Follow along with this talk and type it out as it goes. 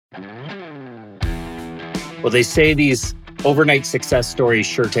Well, they say these overnight success stories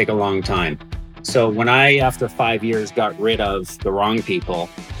sure take a long time. So when I, after 5 years, got rid of the wrong people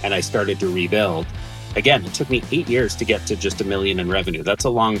and I started to rebuild, again, it took me 8 years to get to just $1 million in revenue. That's a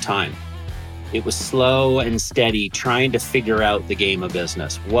long time. It was slow and steady, trying to figure out the game of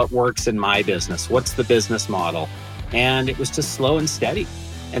business. What works in my business? What's the business model? And it was just slow and steady.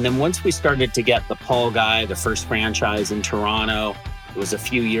 And then once we started to get the Paul Guy, the first franchise in Toronto, it was a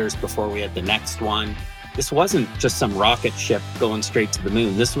few years before we had the next one. This wasn't just some rocket ship going straight to the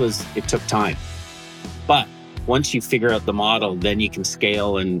moon. It took time. But once you figure out the model, then you can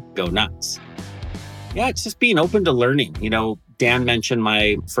scale and go nuts. Yeah, it's just being open to learning. Dan mentioned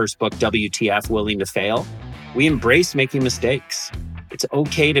my first book, WTF, Willing to Fail. We embrace making mistakes. It's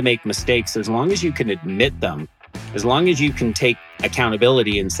okay to make mistakes as long as you can admit them, as long as you can take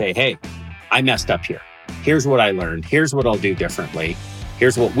accountability and say, hey, I messed up here. Here's what I learned. Here's what I'll do differently.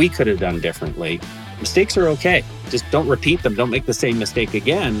 Here's what we could have done differently. Mistakes are okay. Just don't repeat them. Don't make the same mistake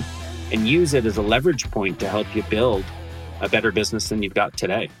again, and use it as a leverage point to help you build a better business than you've got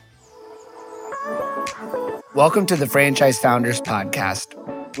today. Welcome to the Franchise Founders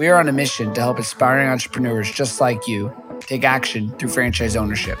Podcast. We are on a mission to help aspiring entrepreneurs just like you take action through franchise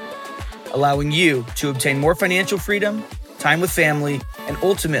ownership, allowing you to obtain more financial freedom, time with family, and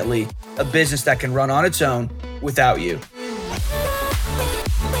ultimately a business that can run on its own without you.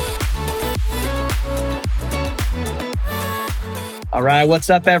 All right, what's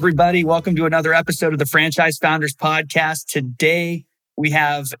up, everybody? Welcome to another episode of the Franchise Founders Podcast. Today, we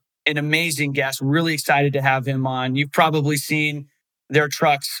have an amazing guest. Really excited to have him on. You've probably seen their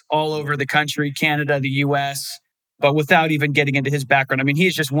trucks all over the country, Canada, the US, but without even getting into his background.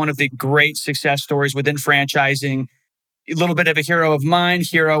 He's just one of the great success stories within franchising. A little bit of a hero of mine,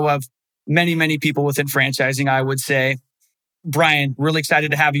 hero of many, many people within franchising, I would say. Brian, really excited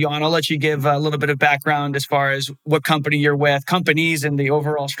to have you on. I'll let you give a little bit of background as far as what company you're with, companies and the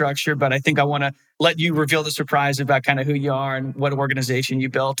overall structure. But I think I want to let you reveal the surprise about kind of who you are and what organization you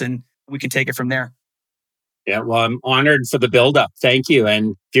built, and we can take it from there. Yeah, well, I'm honored for the buildup. Thank you.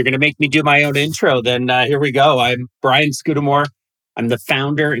 And if you're going to make me do my own intro, then here we go. I'm Brian Scudamore. I'm the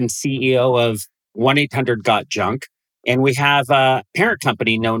founder and CEO of 1-800-GOT-JUNK. And we have a parent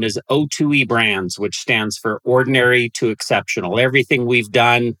company known as O2E Brands, which stands for Ordinary to Exceptional. Everything we've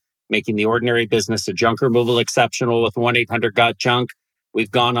done, making the ordinary business of junk removal exceptional with 1-800-GOT-JUNK. We've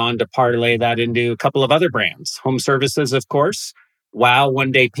gone on to parlay that into a couple of other brands. Home services, of course. Wow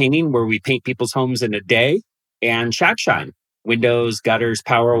One Day Painting, where we paint people's homes in a day. And Shack Shine, windows, gutters,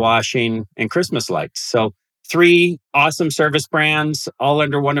 power washing, and Christmas lights. So 3 awesome service brands, all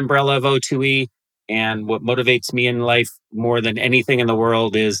under one umbrella of O2E. And what motivates me in life more than anything in the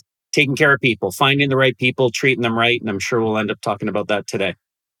world is taking care of people, finding the right people, treating them right. And I'm sure we'll end up talking about that today.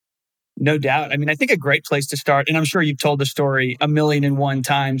 No doubt. I think a great place to start, and I'm sure you've told the story 1,000,001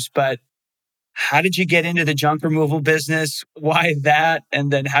 times, but how did you get into the junk removal business? Why that?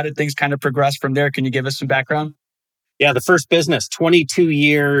 And then how did things kind of progress from there? Can you give us some background? Yeah, the first business, 22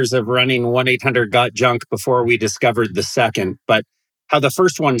 years of running 1-800-GOT-JUNK before we discovered the second. But how the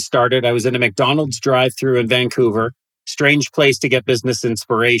first one started, I was in a McDonald's drive-thru in Vancouver. Strange place to get business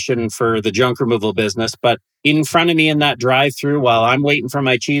inspiration for the junk removal business. But in front of me in that drive-thru, while I'm waiting for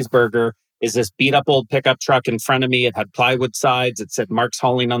my cheeseburger, is this beat-up old pickup truck in front of me. It had plywood sides. It said Mark's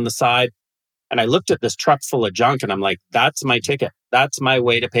Hauling on the side. And I looked at this truck full of junk and I'm like, that's my ticket. That's my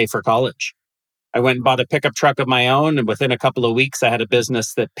way to pay for college. I went and bought a pickup truck of my own. And within a couple of weeks, I had a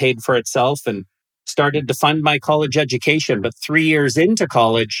business that paid for itself and started to fund my college education. But 3 years into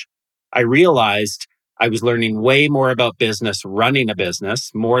college, I realized I was learning way more about business, running a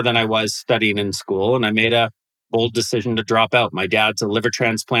business, more than I was studying in school. And I made a bold decision to drop out. My dad's a liver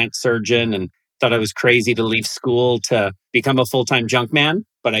transplant surgeon and thought I was crazy to leave school to become a full-time junk man,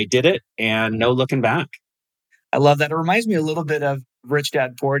 but I did it and no looking back. I love that. It reminds me a little bit of Rich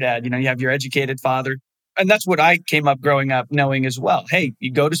Dad, Poor Dad. You have your educated father. And that's what I came up growing up knowing as well. Hey,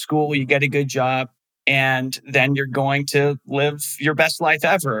 you go to school, you get a good job, and then you're going to live your best life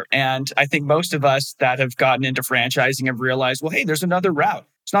ever. And I think most of us that have gotten into franchising have realized, well, hey, there's another route.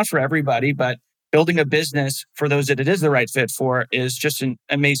 It's not for everybody, but building a business for those that it is the right fit for is just an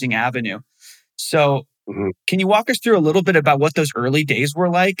amazing avenue. So can you walk us through a little bit about what those early days were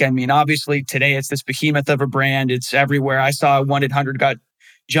like? Obviously today it's this behemoth of a brand. It's everywhere. I saw a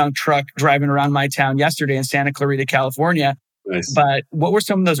 1-800-GOT-JUNK truck driving around my town yesterday in Santa Clarita, California. Nice. But what were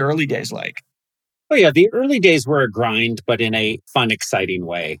some of those early days like? Oh yeah, the early days were a grind, but in a fun, exciting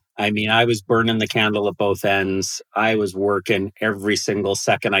way. I was burning the candle at both ends. I was working every single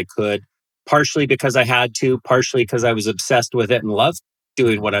second I could, partially because I had to, partially because I was obsessed with it and loved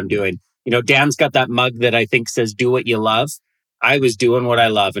doing what I'm doing. Dan's got that mug that I think says, do what you love. I was doing what I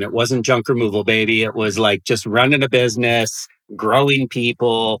love, and it wasn't junk removal, baby. It was like just running a business, growing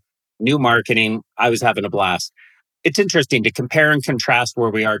people, new marketing. I was having a blast. It's interesting to compare and contrast where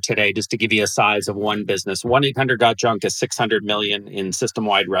we are today, just to give you a size of one business. 1-800-GOT-JUNK is $600 million in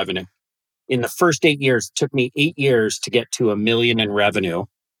system-wide revenue. In the first 8 years, it took me 8 years to get to $1 million in revenue.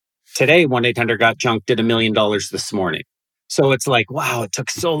 Today, 1-800-GOT-JUNK did $1 million this morning. So it's like, wow, it took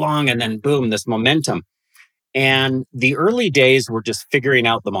so long. And then boom, this momentum. And the early days were just figuring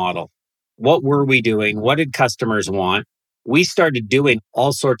out the model. What were we doing? What did customers want? We started doing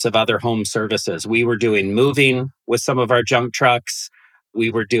all sorts of other home services. We were doing moving with some of our junk trucks.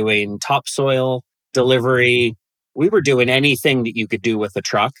 We were doing topsoil delivery. We were doing anything that you could do with a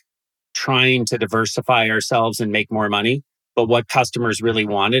truck, trying to diversify ourselves and make more money. But what customers really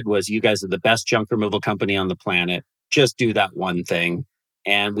wanted was, you guys are the best junk removal company on the planet. Just do that one thing.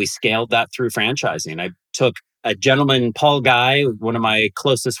 And we scaled that through franchising. I took a gentleman, Paul Guy, one of my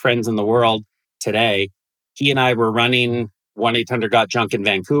closest friends in the world today. He and I were running 1-800-GOT-JUNK in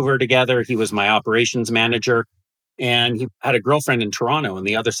Vancouver together. He was my operations manager, and he had a girlfriend in Toronto on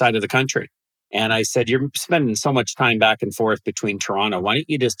the other side of the country. And I said, you're spending so much time back and forth between Toronto. Why don't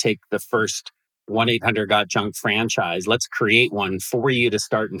you just take the first 1-800-GOT-JUNK franchise? Let's create one for you to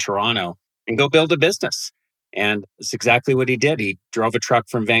start in Toronto and go build a business. And it's exactly what he did. He drove a truck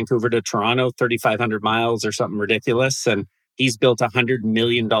from Vancouver to Toronto, 3,500 miles or something ridiculous. And he's built a $100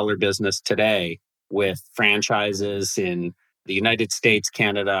 million business today with franchises in the United States,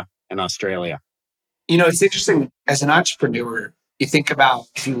 Canada, and Australia. It's interesting. As an entrepreneur, you think about,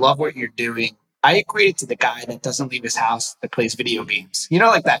 if you love what you're doing, I equate it to the guy that doesn't leave his house, that plays video games.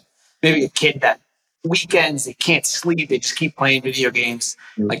 Like that, maybe a kid that weekends, they can't sleep, they just keep playing video games.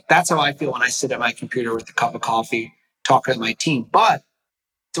 Like, that's how I feel when I sit at my computer with a cup of coffee, talking to my team. But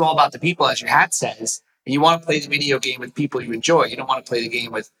it's all about the people, as your hat says. And you want to play the video game with people you enjoy. You don't want to play the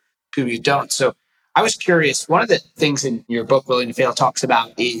game with people you don't. So I was curious, one of the things in your book, Willing to Fail, talks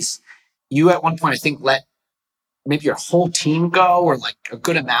about is you at one point, I think, let maybe your whole team go, or like a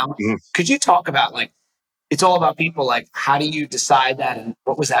good amount. Could you talk about, like, it's all about people, like, how do you decide that, and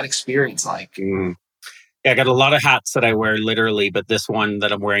what was that experience like? Yeah, I got a lot of hats that I wear literally, but this one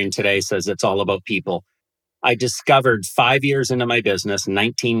that I'm wearing today says it's all about people. I discovered 5 years into my business, in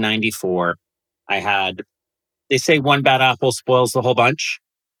 1994, they say one bad apple spoils the whole bunch.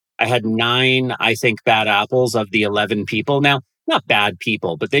 I had 9, I think, bad apples of the 11 people. Now, not bad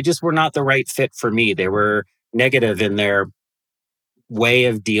people, but they just were not the right fit for me. They were negative in their way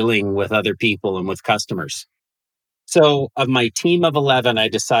of dealing with other people and with customers. So of my team of 11, I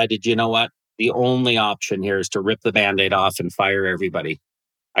decided, you know what? The only option here is to rip the Band-Aid off and fire everybody.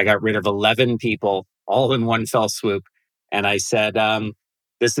 I got rid of 11 people all in one fell swoop. And I said,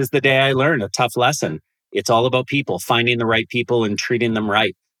 this is the day I learned a tough lesson. It's all about people, finding the right people and treating them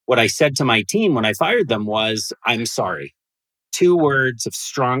right. What I said to my team when I fired them was, I'm sorry. 2 words of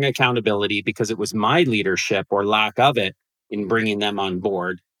strong accountability, because it was my leadership or lack of it in bringing them on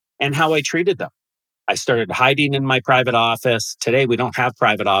board, and how I treated them. I started hiding in my private office. Today, we don't have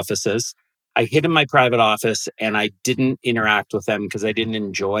private offices. I hid in my private office and I didn't interact with them because I didn't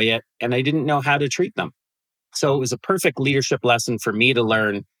enjoy it and I didn't know how to treat them. So it was a perfect leadership lesson for me to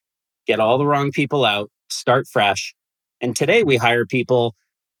learn, get all the wrong people out, start fresh. And today we hire people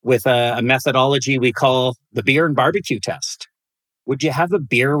with a methodology we call the beer and barbecue test. Would you have a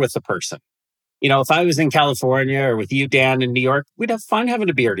beer with the person? If I was in California or with you, Dan, in New York, we'd have fun having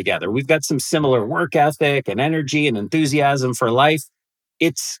a beer together. We've got some similar work ethic and energy and enthusiasm for life.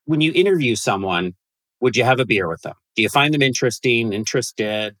 It's when you interview someone, would you have a beer with them? Do you find them interesting,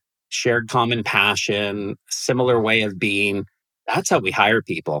 interested, shared common passion, similar way of being? That's how we hire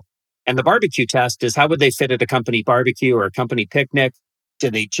people. And the barbecue test is, how would they fit at a company barbecue or a company picnic?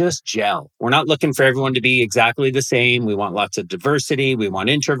 Do they just gel? We're not looking for everyone to be exactly the same. We want lots of diversity. We want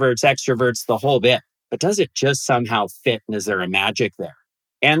introverts, extroverts, the whole bit. But does it just somehow fit? And is there a magic there?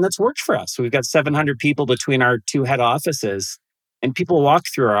 And that's worked for us. We've got 700 people between our 2 head offices. And people walk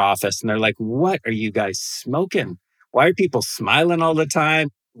through our office and they're like, what are you guys smoking? Why are people smiling all the time?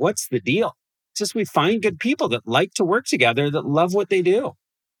 What's the deal? It's just we find good people that like to work together, that love what they do.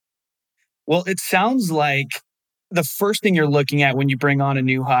 Well, it sounds like the first thing you're looking at when you bring on a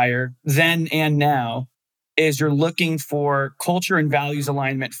new hire, then and now, is you're looking for culture and values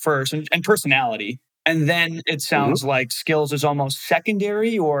alignment first, and personality. And then it sounds like skills is almost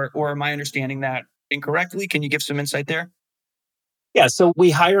secondary, or am I understanding that incorrectly? Can you give some insight there? Yeah, so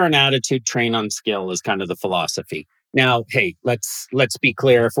we hire on attitude, train on skill is kind of the philosophy. Now, hey, let's be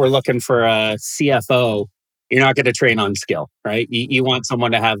clear. If we're looking for a CFO You're not going to train on skill, right? You want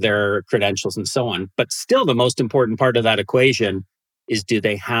someone to have their credentials and so on. But still, the most important part of that equation is, do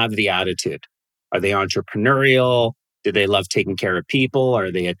they have the attitude? Are they entrepreneurial? Do they love taking care of people?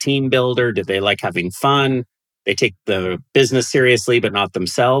 Are they a team builder? Do they like having fun? They take the business seriously, but not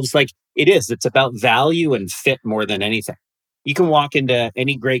themselves. Like it's about value and fit more than anything. You can walk into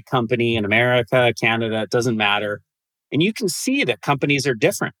any great company in America, Canada, it doesn't matter. And you can see that companies are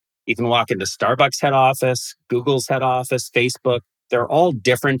different. You can walk into Starbucks head office, Google's head office, Facebook. They're all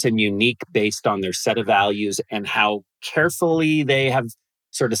different and unique based on their set of values and how carefully they have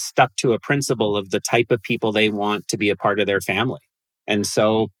sort of stuck to a principle of the type of people they want to be a part of their family. And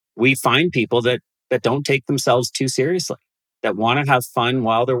so we find people that don't take themselves too seriously, that want to have fun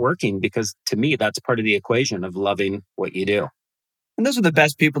while they're working, because to me, that's part of the equation of loving what you do. And those are the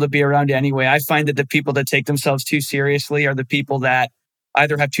best people to be around anyway. I find that the people that take themselves too seriously are the people that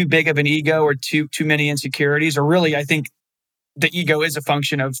either have too big of an ego or too many insecurities, or really, I think the ego is a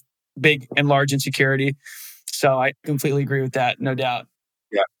function of big and large insecurity. So I completely agree with that, no doubt.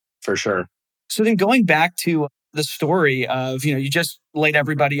 Yeah, for sure. So then going back to the story of, you just laid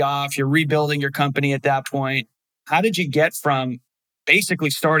everybody off, you're rebuilding your company at that point. How did you get from basically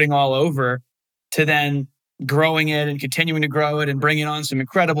starting all over to then growing it and continuing to grow it and bringing on some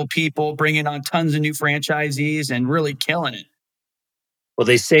incredible people, bringing on tons of new franchisees and really killing it? Well,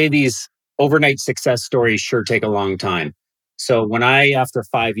 they say these overnight success stories sure take a long time. So when I, after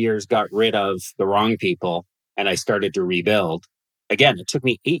 5 years, got rid of the wrong people and I started to rebuild, again, it took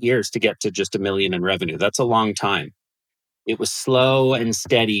me 8 years to get to just $1 million in revenue. That's a long time. It was slow and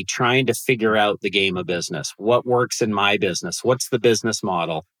steady, trying to figure out the game of business. What works in my business? What's the business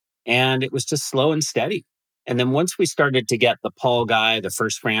model? And it was just slow and steady. And then once we started to get the Paul Guy, the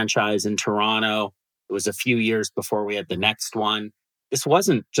first franchise in Toronto, it was a few years before we had the next one. This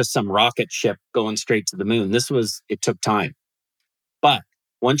wasn't just some rocket ship going straight to the moon. It took time. But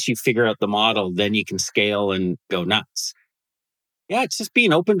once you figure out the model, then you can scale and go nuts. Yeah, it's just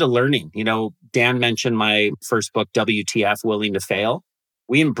being open to learning. Dan mentioned my first book, WTF, Willing to Fail.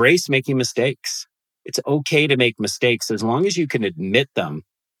 We embrace making mistakes. It's okay to make mistakes as long as you can admit them,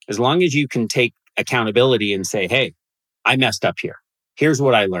 as long as you can take accountability and say, hey, I messed up here. Here's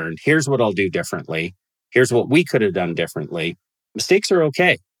what I learned. Here's what I'll do differently. Here's what we could have done differently. Mistakes are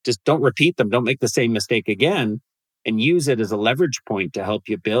okay. Just don't repeat them. Don't make the same mistake again, and use it as a leverage point to help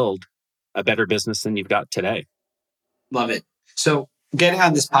you build a better business than you've got today. Love it. So getting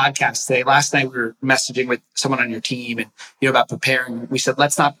on this podcast today, last night we were messaging with someone on your team and about preparing. We said,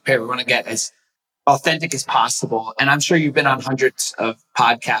 let's not prepare. We want to get as authentic as possible. And I'm sure you've been on hundreds of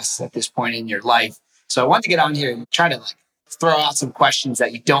podcasts at this point in your life. So I wanted to get on here and try to throw out some questions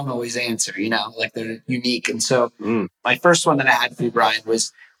that you don't always answer, they're unique. And so my first one that I had for you, Brian,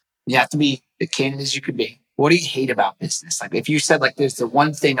 was you have to be as candid as you could be. What do you hate about business? If you said there's the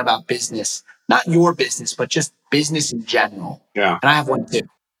one thing about business, not your business, but just business in general. Yeah. And I have one too.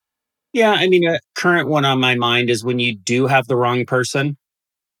 Yeah. A current one on my mind is when you do have the wrong person,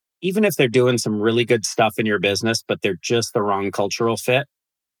 even if they're doing some really good stuff in your business, but they're just the wrong cultural fit,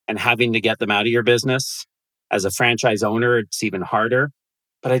 and having to get them out of your business. As a franchise owner, it's even harder.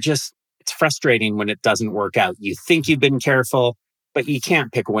 But it's frustrating when it doesn't work out. You think you've been careful, but you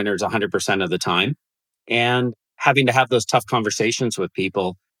can't pick winners 100% of the time. And having to have those tough conversations with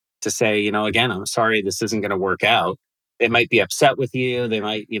people to say, again, I'm sorry, this isn't going to work out. They might be upset with you. They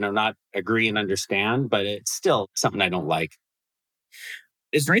might, not agree and understand, but it's still something I don't like.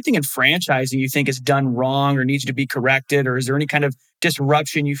 Is there anything in franchising you think is done wrong or needs to be corrected? Or is there any kind of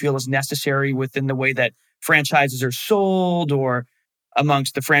disruption you feel is necessary within the way that franchises are sold or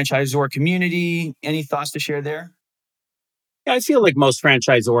amongst the franchisor community? Any thoughts to share there? I feel like most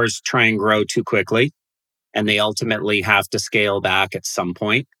franchisors try and grow too quickly, and they ultimately have to scale back at some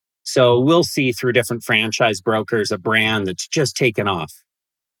point. So we'll see through different franchise brokers a brand that's just taken off.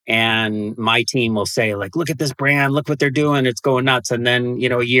 And my team will say, look at this brand, look what they're doing, it's going nuts. And then,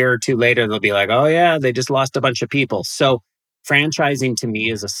 a year or two later, they'll be like, oh yeah, they just lost a bunch of people. So franchising to me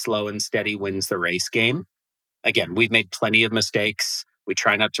is a slow and steady wins the race game. Again, we've made plenty of mistakes. We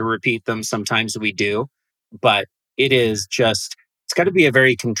try not to repeat them. Sometimes we do, but it's got to be a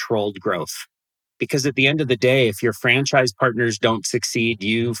very controlled growth. Because at the end of the day, if your franchise partners don't succeed,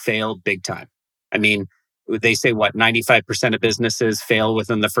 you fail big time. They say 95% of businesses fail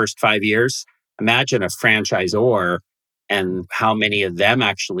within the first 5 years. Imagine a franchisor and how many of them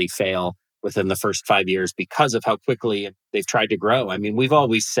actually fail within the first 5 years because of how quickly they've tried to grow. We've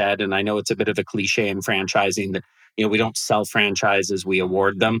always said, and I know it's a bit of a cliche in franchising, that we don't sell franchises, we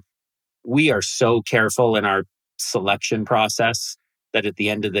award them. We are so careful in our selection process that at the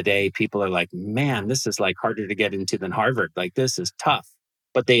end of the day, people are like, man, this is like harder to get into than Harvard. Like, this is tough.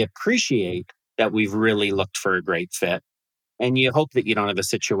 But they appreciate that we've really looked for a great fit. And you hope that you don't have a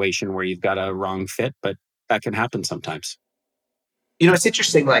situation where you've got a wrong fit, but that can happen sometimes. It's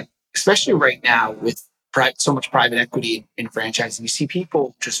interesting, like, especially right now with so much private equity in franchising, you see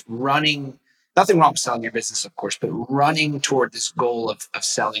people just running, nothing wrong with selling your business, of course, but running toward this goal of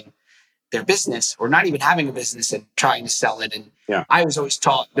selling their business or not even having a business and trying to sell it. And I was always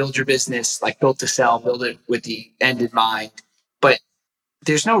taught, build your business, like built to sell, build it with the end in mind. But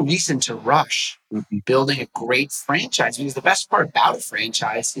there's no reason to rush building a great franchise, because the best part about a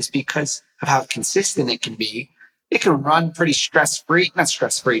franchise is because of how consistent it can be. It can run pretty stress-free, not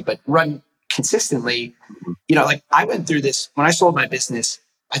stress-free, but run consistently. Like I went through this when I sold my business.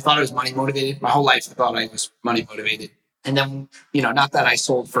 I thought I was money motivated. My whole life, I thought I was money motivated. And then, not that I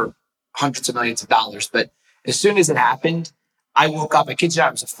sold for hundreds of millions of dollars, but as soon as it happened, I woke up, I kid you not,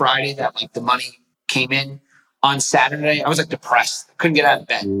 it was a Friday that like the money came in. On Saturday, I was like depressed. I couldn't get out of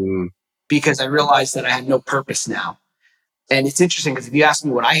bed because I realized that I had no purpose now. And it's interesting because if you ask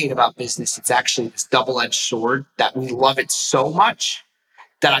me what I hate about business, it's actually this double-edged sword that we love it so much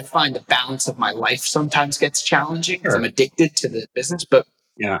that I find the balance of my life sometimes gets challenging because I'm addicted to the business. But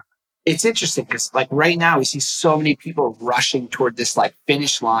it's interesting because like right now we see so many people rushing toward this like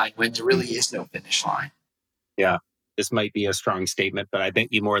finish line when there really is no finish line. Yeah, this might be a strong statement, but I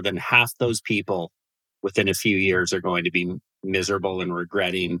bet you more than half those people within a few years are going to be miserable and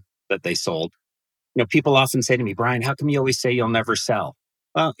regretting that they sold. People often say to me, Brian, how come you always say you'll never sell?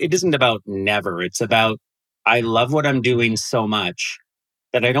 Well, it isn't about never. It's about, I love what I'm doing so much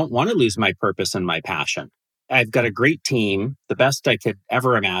that I don't want to lose my purpose and my passion. I've got a great team, the best I could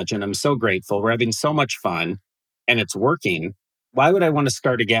ever imagine. I'm so grateful. We're having so much fun and it's working. Why would I want to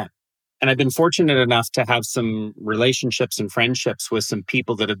start again? And I've been fortunate enough to have some relationships and friendships with some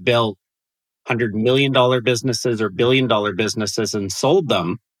people that have built $100 million businesses or $1 billion businesses and sold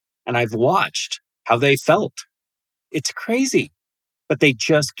them. And I've watched how they felt. It's crazy, but they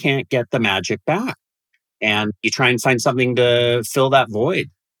just can't get the magic back. And you try and find something to fill that void.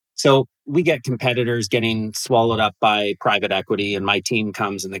 So we get competitors getting swallowed up by private equity, and my team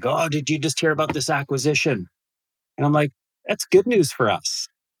comes and they go, oh, did you just hear about this acquisition? And I'm like, that's good news for us.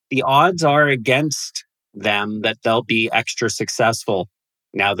 The odds are against them that they'll be extra successful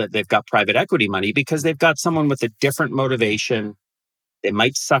now that they've got private equity money because they've got someone with a different motivation. They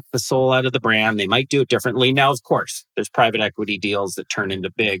might suck the soul out of the brand. They might do it differently. Now, of course, there's private equity deals that turn into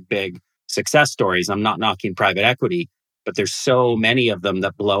big, big success stories. I'm not knocking private equity, but there's so many of them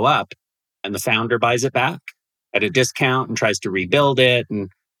that blow up and the founder buys it back at a discount and tries to rebuild it. And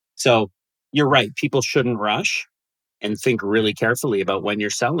so you're right. People shouldn't rush and think really carefully about when you're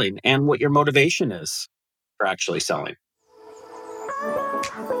selling and what your motivation is for actually selling.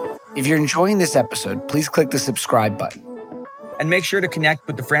 If you're enjoying this episode, please click the subscribe button. And make sure to connect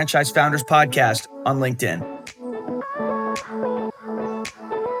with the Franchise Founders Podcast on LinkedIn.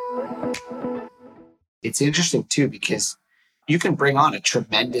 It's interesting too, because you can bring on a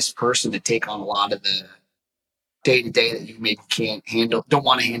tremendous person to take on a lot of the day-to-day that you maybe can't handle, don't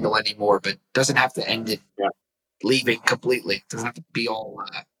want to handle anymore, but doesn't have to end it leaving completely. It doesn't have to be all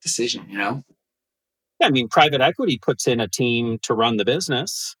decision, Yeah, I mean, private equity puts in a team to run the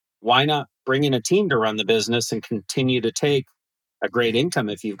business. Why not bring in a team to run the business and continue to take a great income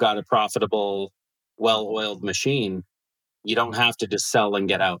if you've got a profitable, well-oiled machine? You don't have to just sell and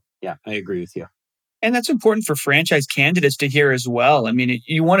get out. Yeah, I agree with you. And that's important for franchise candidates to hear as well. I mean,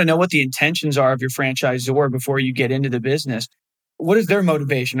 you want to know what the intentions are of your franchisor before you get into the business. What is their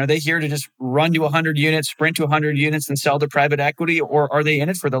motivation? Are they here to just run to 100 units, sprint to 100 units and sell to private equity? Or are they in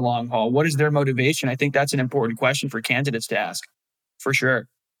it for the long haul? What is their motivation? I think that's an important question for candidates to ask, for sure.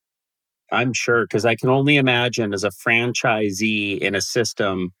 I'm sure, because I can only imagine as a franchisee in a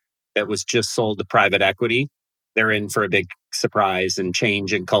system that was just sold to private equity, they're in for a big surprise and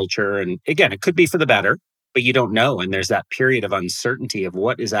change in culture. And again, it could be for the better, but you don't know. And there's that period of uncertainty of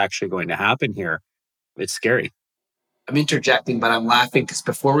what is actually going to happen here. It's scary. I'm interjecting, but I'm laughing because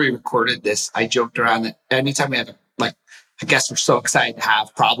before we recorded this, I joked around that anytime we have, I guess we're so excited to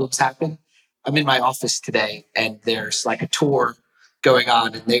have problems happen. I'm in my office today and there's like a tour going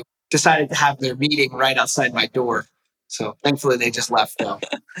on and they decided to have their meeting right outside my door. So thankfully they just left though.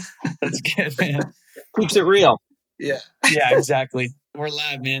 That's good, man. Keeps it real. Yeah. Yeah, exactly. We're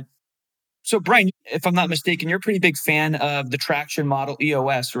live, man. So Brian, if I'm not mistaken, you're a pretty big fan of the traction model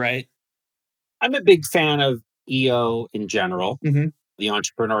EOS, right? I'm a big fan of EO in general, the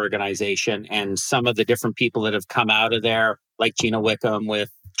entrepreneur organization, and some of the different people that have come out of there, like Gina Wickham with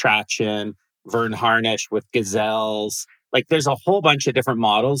Traction, Vern Harnish with Gazelles, Like there's a whole bunch of different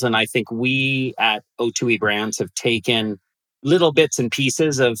models. And I think we at O2E Brands have taken little bits and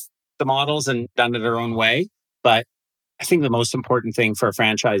pieces of the models and done it our own way. But I think the most important thing for a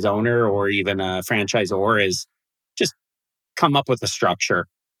franchise owner or even a franchisor is just come up with a structure.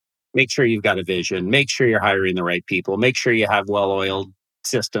 Make sure you've got a vision. Make sure you're hiring the right people. Make sure you have well-oiled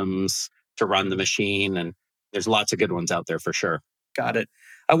systems to run the machine. And there's lots of good ones out there for sure. Got it.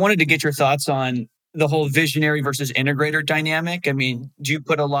 I wanted to get your thoughts on the whole visionary versus integrator dynamic. I mean, do you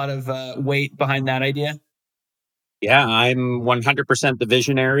put a lot of weight behind that idea? Yeah, I'm 100% the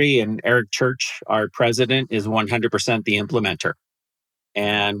visionary, and Eric Church, our president, is 100% the implementer.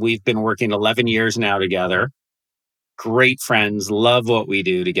 And we've been working 11 years now together. Great friends, love what we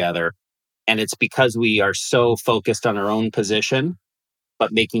do together. And it's because we are so focused on our own position,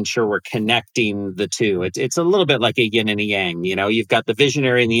 but making sure we're connecting the two. It's a little bit like a yin and a yang. You know, you've got the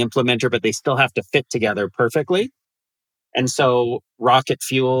visionary and the implementer, but they still have to fit together perfectly. And so Rocket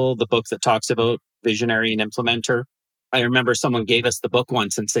Fuel, the book that talks about visionary and implementer, I remember someone gave us the book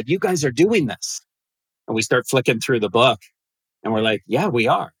once and said, you guys are doing this. And we start flicking through the book and we're like, yeah, we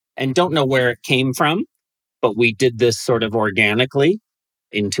are. And don't know where it came from, but we did this sort of organically,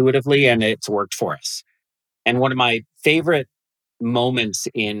 intuitively, and it's worked for us. And one of my favorite moments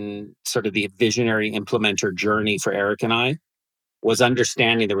in sort of the visionary implementer journey for Eric and I was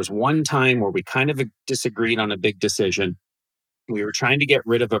understanding there was one time where we kind of disagreed on a big decision. We were trying to get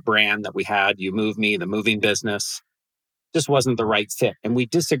rid of a brand that we had, You Move Me, the moving business, just wasn't the right fit. And we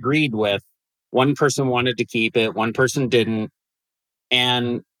disagreed with one person wanted to keep it, one person didn't.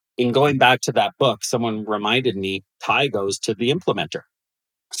 And in going back to that book, someone reminded me, Ty goes to the implementer.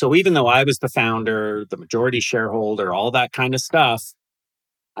 So even though I was the founder, the majority shareholder, all that kind of stuff,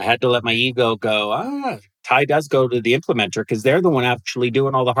 I had to let my ego go, Ty does go to the implementer because they're the one actually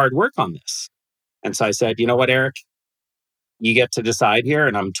doing all the hard work on this. And so I said, you know what, Eric, you get to decide here,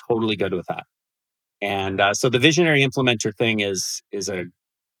 and I'm totally good with that. And so the visionary implementer thing it's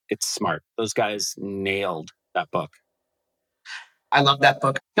smart. Those guys nailed that book. I love that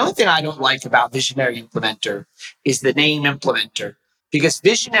book. The only thing I don't like about visionary implementer is the name implementer, because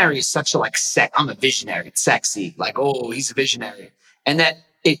visionary is such a I'm a visionary. It's sexy. Like, oh, he's a visionary. And that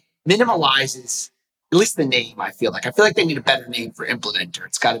it minimalizes at least the name. I feel like they need a better name for implementer.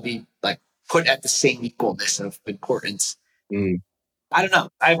 It's got to be like put at the same equalness of importance. I don't know.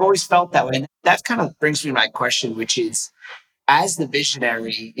 I've always felt that way. And that kind of brings me to my question, which is, as the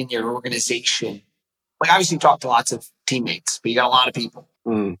visionary in your organization, like obviously you talk to lots of teammates, but you got a lot of people.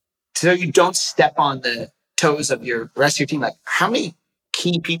 So you don't step on the toes of your rest of your team. Like, how many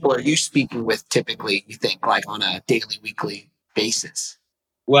key people are you speaking with typically, you think, like on a daily, weekly basis?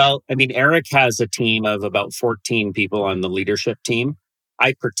 Well, I mean, Eric has a team of about 14 people on the leadership team.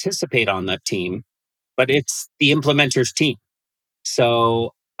 I participate on that team, but it's the implementers team.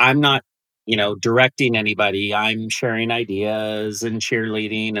 So I'm not, directing anybody. I'm sharing ideas and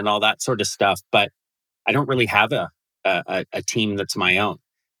cheerleading and all that sort of stuff, but I don't really have a team that's my own.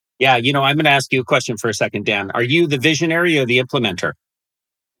 Yeah, I'm going to ask you a question for a second, Dan. Are you the visionary or the implementer?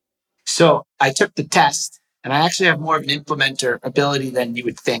 So I took the test, and I actually have more of an implementer ability than you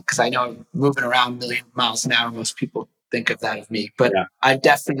would think, because I know I'm moving around a million miles an hour. Most people think of that of me, but yeah. I'm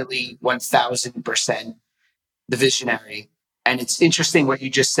definitely 1000% the visionary. And it's interesting what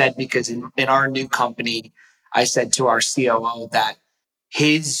you just said, because in our new company, I said to our COO that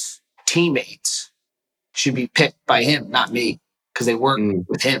his teammates should be picked by him, not me, because they work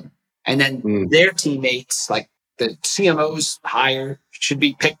with him. And then their teammates, like the CMO's hire, should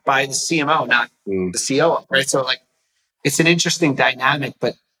be picked by the CMO, not the COO, right? So it's an interesting dynamic,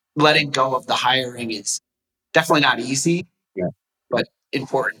 but letting go of the hiring is definitely not easy, but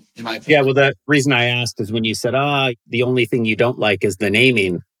important in my opinion. Yeah, well, the reason I asked is when you said, the only thing you don't like is the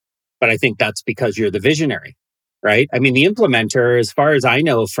naming, but I think that's because you're the visionary. Right? I mean, the implementer, as far as I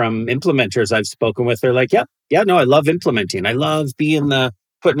know from implementers I've spoken with, they're like, no, I love implementing. I love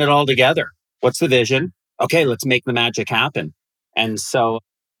putting it all together. What's the vision? Okay, let's make the magic happen. And so,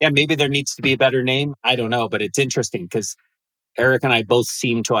 maybe there needs to be a better name. I don't know, but it's interesting because Eric and I both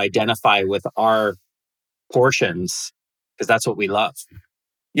seem to identify with our portions because that's what we love.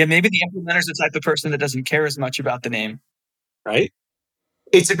 Yeah, maybe the implementer's the type of person that doesn't care as much about the name. Right?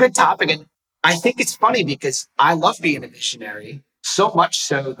 It's a good topic. And I think it's funny because I love being a visionary, so much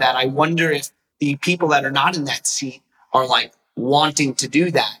so that I wonder if the people that are not in that seat are like wanting to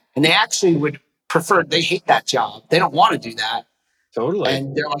do that. And they actually would prefer, they hate that job. They don't want to do that. Totally.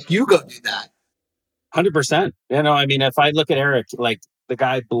 And they're like, you go do that. 100%. I mean, if I look at Eric, like the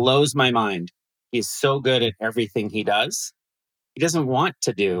guy blows my mind. He's so good at everything he does. He doesn't want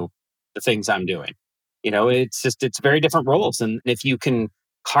to do the things I'm doing. It's very different roles. And if you can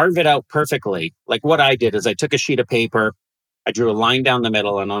carve it out perfectly, like what I did is I took a sheet of paper, I drew a line down the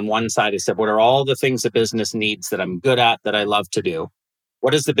middle, and on one side I said, what are all the things the business needs that I'm good at, that I love to do?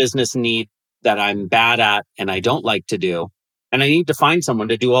 What does the business need that I'm bad at and I don't like to do? And I need to find someone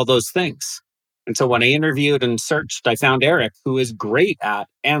to do all those things. And so when I interviewed and searched, I found Eric, who is great at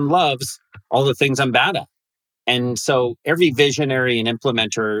and loves all the things I'm bad at. And so every visionary and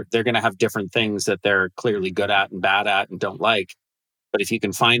implementer, they're going to have different things that they're clearly good at and bad at and don't like. But if you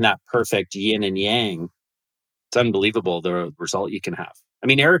can find that perfect yin and yang, it's unbelievable the result you can have. I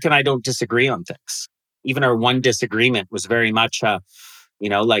mean, Eric and I don't disagree on things. Even our one disagreement was very much, we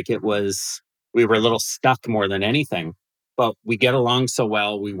were a little stuck more than anything. But we get along so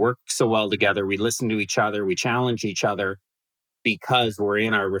well. We work so well together. We listen to each other. We challenge each other because we're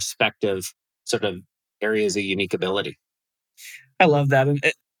in our respective sort of areas of unique ability. I love that. And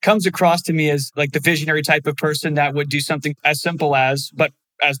it comes across to me as like the visionary type of person that would do something as simple as, but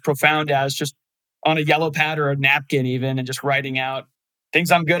as profound as just on a yellow pad or a napkin even, and just writing out things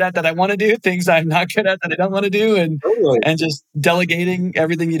I'm good at that I want to do, things I'm not good at that I don't want to do, and just delegating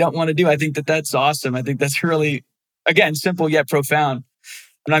everything you don't want to do. I think that's awesome. I think that's really, again, simple yet profound.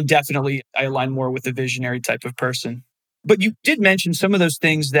 And I align more with the visionary type of person. But you did mention some of those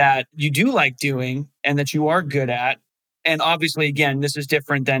things that you do like doing and that you are good at. And obviously, again, this is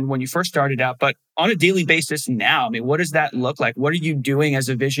different than when you first started out, but on a daily basis now, I mean, what does that look like? What are you doing as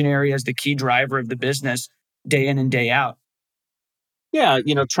a visionary, as the key driver of the business day in and day out? Yeah,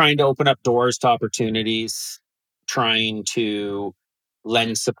 trying to open up doors to opportunities, trying to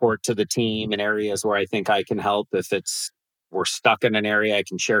lend support to the team in areas where I think I can help. If we're stuck in an area, I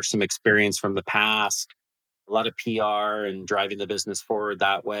can share some experience from the past. A lot of PR and driving the business forward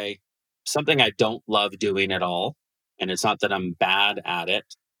that way. Something I don't love doing at all. And it's not that I'm bad at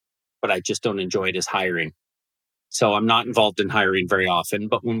it, but I just don't enjoy it, is hiring. So I'm not involved in hiring very often,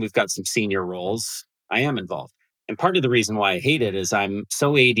 but when we've got some senior roles, I am involved. And part of the reason why I hate it is I'm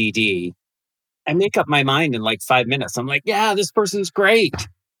so ADD. I make up my mind in like 5 minutes. I'm like, yeah, this person's great.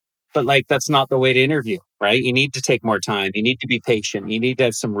 But like, that's not the way to interview, right? You need to take more time. You need to be patient. You need to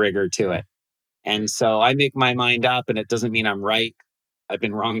have some rigor to it. And so I make my mind up, and it doesn't mean I'm right. I've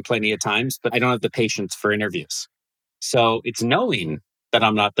been wrong plenty of times, but I don't have the patience for interviews. So it's knowing that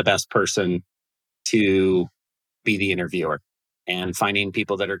I'm not the best person to be the interviewer and finding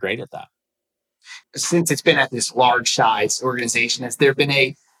people that are great at that. Since it's been at this large size organization, has there been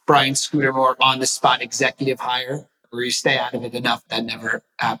a Brian Scudamore on the spot executive hire, or you stay out of it enough that never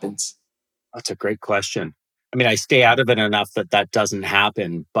happens? That's a great question. I mean, I stay out of it enough that doesn't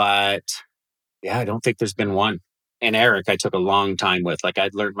happen, but yeah, I don't think there's been one. And Eric, I took a long time with. Like,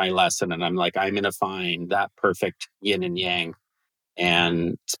 I'd learned my lesson, and I'm like, I'm going to find that perfect yin and yang,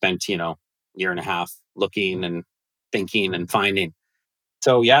 and spent, year and a half looking and thinking and finding.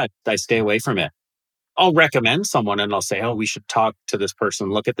 So yeah, I stay away from it. I'll recommend someone and I'll say, oh, we should talk to this person,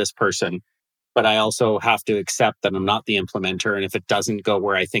 look at this person. But I also have to accept that I'm not the implementer. And if it doesn't go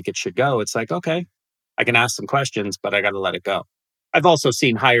where I think it should go, it's like, okay, I can ask some questions, but I got to let it go. I've also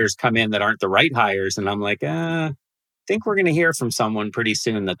seen hires come in that aren't the right hires. And I'm like, I think we're going to hear from someone pretty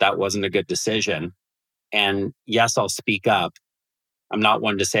soon that wasn't a good decision. And yes, I'll speak up. I'm not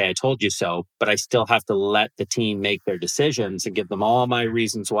one to say I told you so, but I still have to let the team make their decisions and give them all my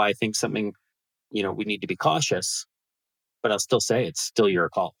reasons why I think something, we need to be cautious. But I'll still say it's still your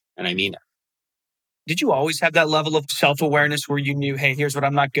call. And I mean it. Did you always have that level of self-awareness where you knew, hey, here's what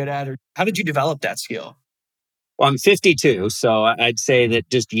I'm not good at? Or how did you develop that skill? Well, I'm 52, so I'd say that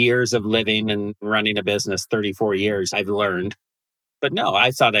just years of living and running a business, 34 years, I've learned. But no,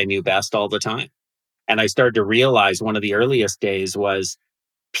 I thought I knew best all the time. And I started to realize one of the earliest days was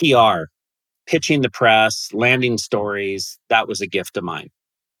PR, pitching the press, landing stories. That was a gift of mine.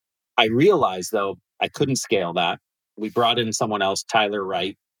 I realized, though, I couldn't scale that. We brought in someone else, Tyler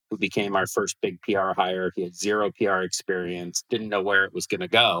Wright, who became our first big PR hire. He had zero PR experience, didn't know where it was going to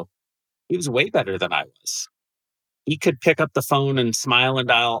go. He was way better than I was. He could pick up the phone and smile and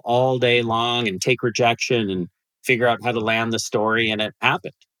dial all day long and take rejection and figure out how to land the story. And it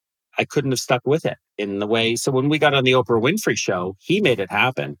happened. I couldn't have stuck with it in the way. So when we got on the Oprah Winfrey Show, he made it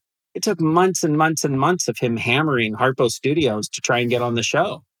happen. It took months and months and months of him hammering Harpo Studios to try and get on the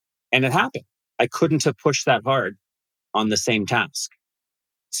show. And it happened. I couldn't have pushed that hard on the same task.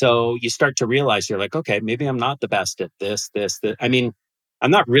 So you start to realize you're like, okay, maybe I'm not the best at this. I mean,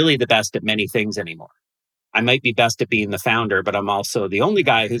 I'm not really the best at many things anymore. I might be best at being the founder, but I'm also the only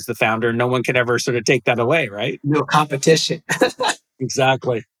guy who's the founder. No one can ever sort of take that away, right? No competition.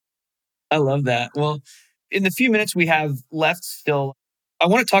 Exactly. I love that. Well, in the few minutes we have left still, I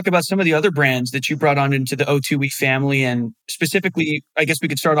want to talk about some of the other brands that you brought on into the O2 Week family. And specifically, I guess we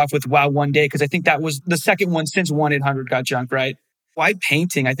could start off with Wow One Day, because I think that was the second one since 1-800 Got Junk, right? Why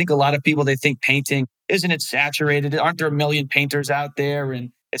painting? I think a lot of people, they think painting, isn't it saturated? Aren't there a million painters out there?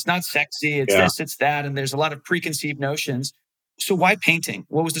 And it's not sexy. It's this, it's that. And there's a lot of preconceived notions. So why painting?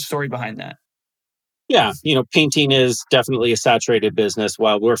 What was the story behind that? Yeah, painting is definitely a saturated business.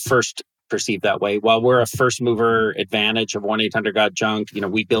 While we're first perceived that way, while we're a first mover advantage of 1-800 Got Junk,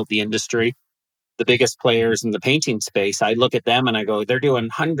 we built the industry. The biggest players in the painting space, I look at them and I go, they're doing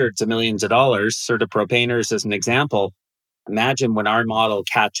hundreds of millions of dollars. CertaPro Painters as an example. Imagine when our model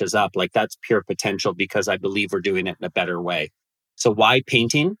catches up, like that's pure potential because I believe we're doing it in a better way. So why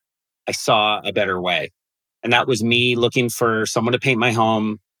painting? I saw a better way. And that was me looking for someone to paint my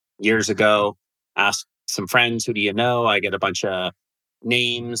home years ago. Asked some friends, who do you know? I get a bunch of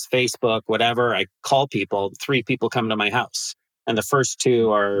names, Facebook, whatever. I call people. 3 people come to my house. And the first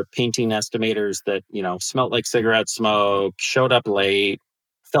 2 are painting estimators that, smelled like cigarette smoke, showed up late,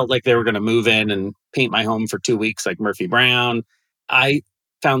 felt like they were going to move in and paint my home for 2 weeks like Murphy Brown. I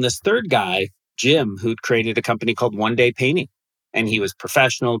found this third guy, Jim, who'd created a company called One Day Painting. And he was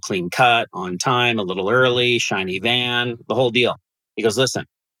professional, clean cut, on time, a little early, shiny van, the whole deal. He goes, listen,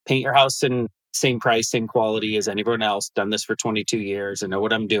 paint your house in same price, same quality as anyone else. Done this for 22 years. I know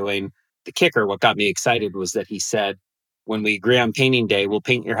what I'm doing. The kicker, what got me excited was that he said, when we agree on painting day, we'll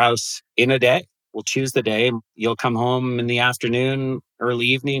paint your house in a day. We'll choose the day. You'll come home in the afternoon, early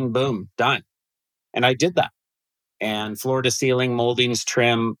evening, boom, done. And I did that. And floor to ceiling, moldings,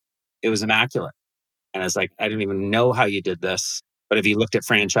 trim, it was immaculate. And I was like, I don't even know how you did this. But if you looked at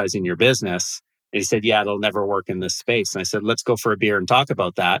franchising your business, and he said, yeah, it'll never work in this space. And I said, let's go for a beer and talk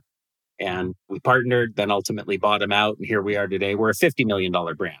about that. And we partnered, then ultimately bought him out. And here we are today. We're a $50 million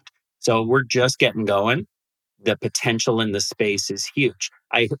brand. So we're just getting going. The potential in this space is huge.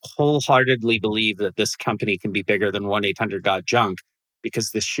 I wholeheartedly believe that this company can be bigger than 1-800 Got Junk because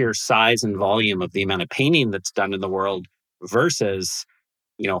the sheer size and volume of the amount of painting that's done in the world versus,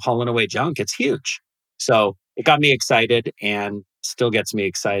 hauling away junk, it's huge. So it got me excited and still gets me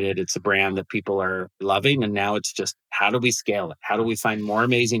excited. It's a brand that people are loving. And now it's just, how do we scale it? How do we find more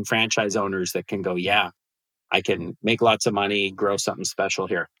amazing franchise owners that can go, yeah, I can make lots of money, grow something special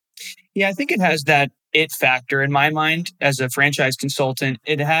here? Yeah, I think it has that it factor in my mind as a franchise consultant.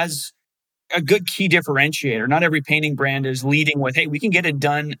 It has a good key differentiator. Not every painting brand is leading with, hey, we can get it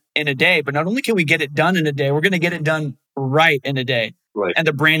done in a day. But not only can we get it done in a day, we're going to get it done right in a day. Right. And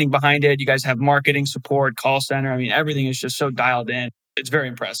the branding behind it, you guys have marketing support, call center. I mean, everything is just so dialed in. It's very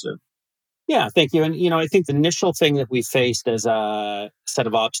impressive. Yeah, thank you. And, I think the initial thing that we faced as a set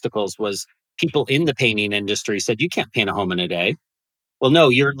of obstacles was people in the painting industry said, you can't paint a home in a day. Well, no,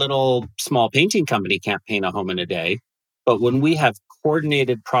 your little small painting company can't paint a home in a day. But when we have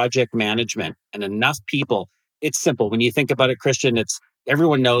coordinated project management and enough people, it's simple. When you think about it, Christian, it's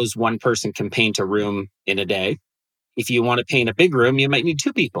everyone knows one person can paint a room in a day. If you want to paint a big room, you might need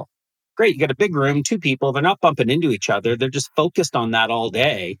 2 people. Great, you got a big room, 2 people. They're not bumping into each other. They're just focused on that all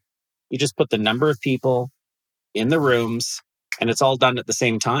day. You just put the number of people in the rooms and it's all done at the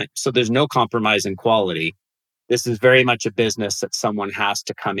same time. So there's no compromise in quality. This is very much a business that someone has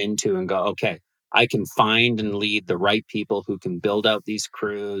to come into and go, okay, I can find and lead the right people who can build out these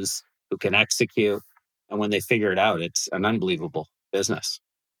crews, who can execute. And when they figure it out, it's an unbelievable business.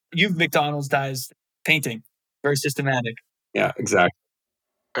 You've McDonald's-ized painting, very systematic. Yeah, exactly.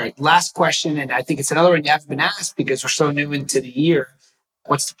 All right, last question. And I think it's another one you haven't been asked because we're so new into the year.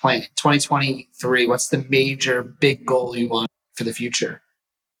 What's the plan? 2023, what's the major big goal you want for the future?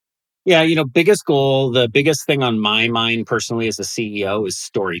 Yeah, biggest goal, the biggest thing on my mind personally as a CEO is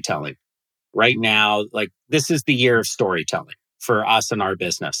storytelling. Right now, this is the year of storytelling for us and our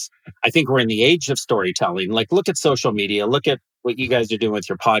business. I think we're in the age of storytelling. Look at social media, look at what you guys are doing with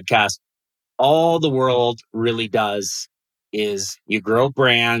your podcast. All the world really does is you grow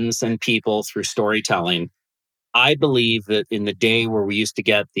brands and people through storytelling. I believe that in the day where we used to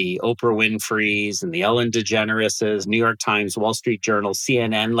get the Oprah Winfrey's and the Ellen DeGeneres's, New York Times, Wall Street Journal,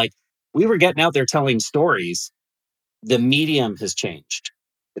 CNN, we were getting out there telling stories. The medium has changed.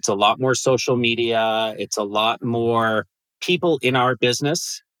 It's a lot more social media. It's a lot more people in our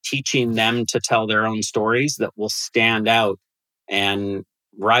business teaching them to tell their own stories that will stand out. And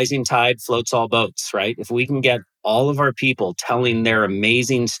rising tide floats all boats, right? If we can get all of our people telling their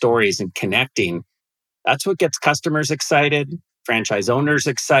amazing stories and connecting, that's what gets customers excited, franchise owners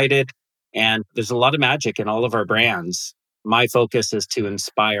excited. And there's a lot of magic in all of our brands. My focus is to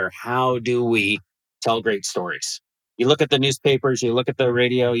inspire. How do we tell great stories? You look at the newspapers, you look at the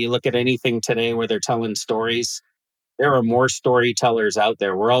radio, you look at anything today where they're telling stories. There are more storytellers out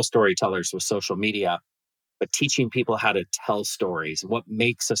there. We're all storytellers with social media, but teaching people how to tell stories, what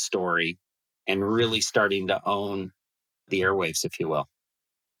makes a story, and really starting to own the airwaves, if you will.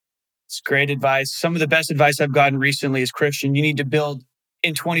 It's great advice. Some of the best advice I've gotten recently is, Christian, you need to build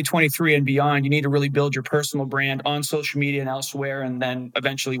in 2023 and beyond. You need to really build your personal brand on social media and elsewhere, and then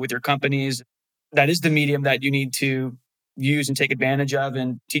eventually with your companies. That is the medium that you need to use and take advantage of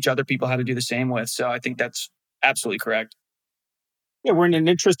and teach other people how to do the same with. So I think that's absolutely correct. Yeah, we're in an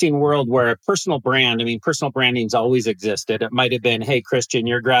interesting world where a personal branding's always existed. It might have been, hey, Christian,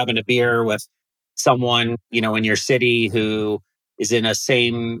 you're grabbing a beer with someone, in your city who is in a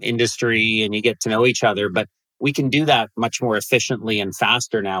same industry and you get to know each other. But we can do that much more efficiently and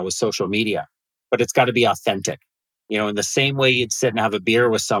faster now with social media. But it's got to be authentic. In the same way you'd sit and have a beer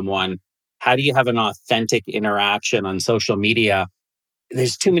with someone, how do you have an authentic interaction on social media?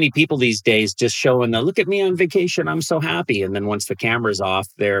 There's too many people these days just showing look at me on vacation, I'm so happy. And then once the camera's off,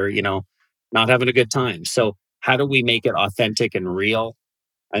 they're, not having a good time. So how do we make it authentic and real?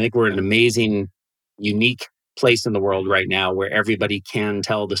 I think we're in an amazing, unique place in the world right now where everybody can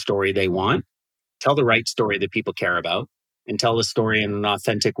tell the story they want, tell the right story that people care about, and tell the story in an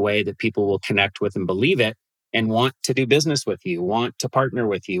authentic way that people will connect with and believe it and want to do business with you, want to partner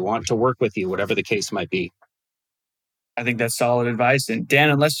with you, want to work with you, whatever the case might be. I think that's solid advice. And Dan,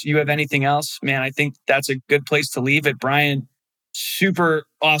 unless you have anything else, man, I think that's a good place to leave it. Brian, super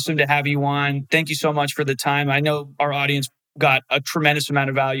awesome to have you on. Thank you so much for the time. I know our audience got a tremendous amount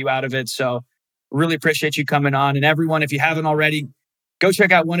of value out of it. So really appreciate you coming on. And everyone, if you haven't already, go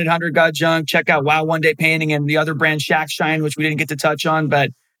check out 1-800-GOT-JUNK. Check out Wow One Day Painting and the other brand Shack Shine, which we didn't get to touch on,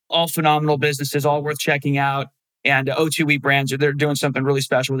 but all phenomenal businesses, all worth checking out. And O2E brands, they're doing something really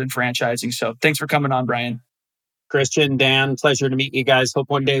special within franchising. So thanks for coming on, Brian. Christian, Dan, pleasure to meet you guys. Hope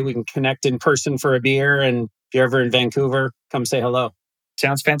one day we can connect in person for a beer. And if you're ever in Vancouver, come say hello.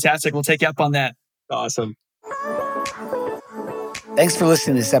 Sounds fantastic. We'll take you up on that. Awesome. Thanks for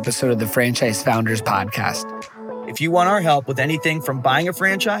listening to this episode of the Franchise Founders Podcast. If you want our help with anything from buying a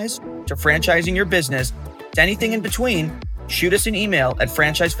franchise to franchising your business to anything in between, shoot us an email at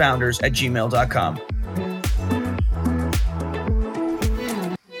franchisefounders@gmail.com.